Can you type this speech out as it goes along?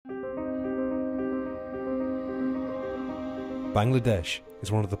Bangladesh is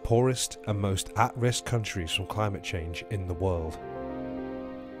one of the poorest and most at-risk countries from climate change in the world.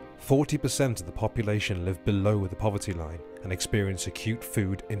 40% of the population live below the poverty line and experience acute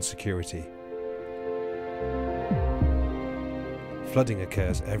food insecurity. Flooding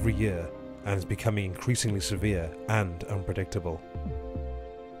occurs every year and is becoming increasingly severe and unpredictable.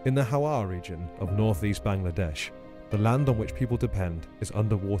 In the Hawar region of northeast Bangladesh, the land on which people depend is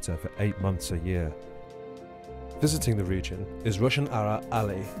underwater for 8 months a year. Visiting the region is Rushanara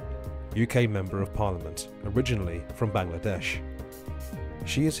Ali, UK Member of Parliament, originally from Bangladesh.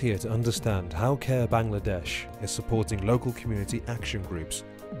 She is here to understand how Care Bangladesh is supporting local community action groups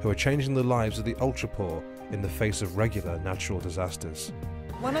who are changing the lives of the ultra-poor in the face of regular natural disasters.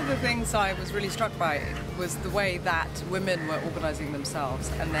 One of the things I was really struck by was the way that women were organising themselves,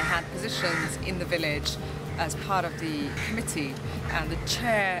 and they had positions in the village as part of the committee, and the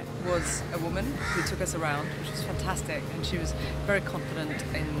chair was a woman who took us around, which was fantastic, and she was very confident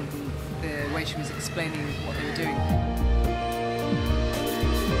in the way she was explaining what they were doing.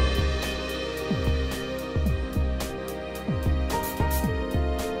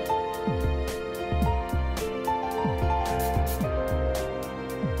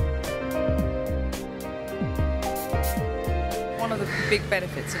 One of the big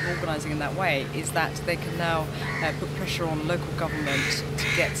benefits of organising in that way is that they can now put pressure on local government to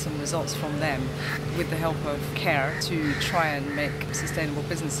get some results from them with the help of CARE to try and make sustainable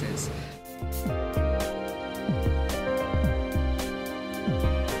businesses.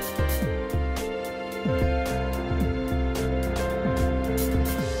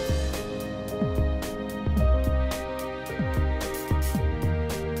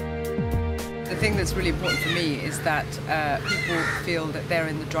 The thing that's really important for me is that people feel that they're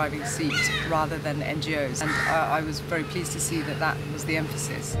in the driving seat rather than NGOs, and I was very pleased to see that that was the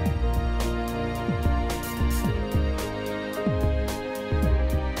emphasis.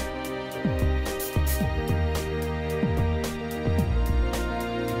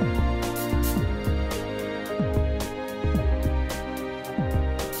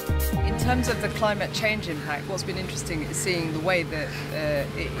 In terms of the climate change impact, what's been interesting is seeing the way that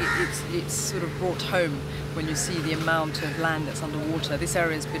it's sort of brought home when you see the amount of land that's underwater. This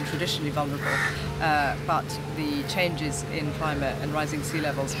area has been traditionally vulnerable, but the changes in climate and rising sea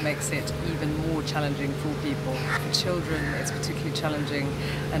levels makes it even more challenging for people. For children, it's particularly challenging,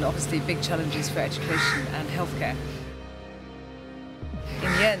 and obviously big challenges for education and healthcare.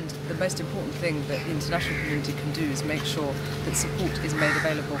 In the end, the most important thing that the international community can do is make sure that support is made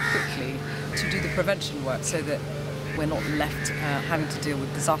available quickly to do the prevention work, so that we're not left having to deal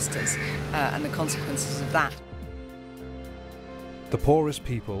with disasters and the consequences of that. The poorest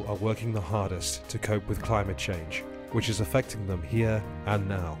people are working the hardest to cope with climate change, which is affecting them here and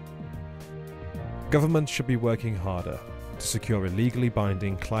now. Governments should be working harder to secure a legally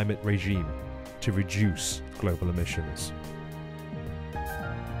binding climate regime to reduce global emissions.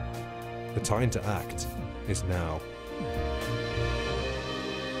 The time to act is now.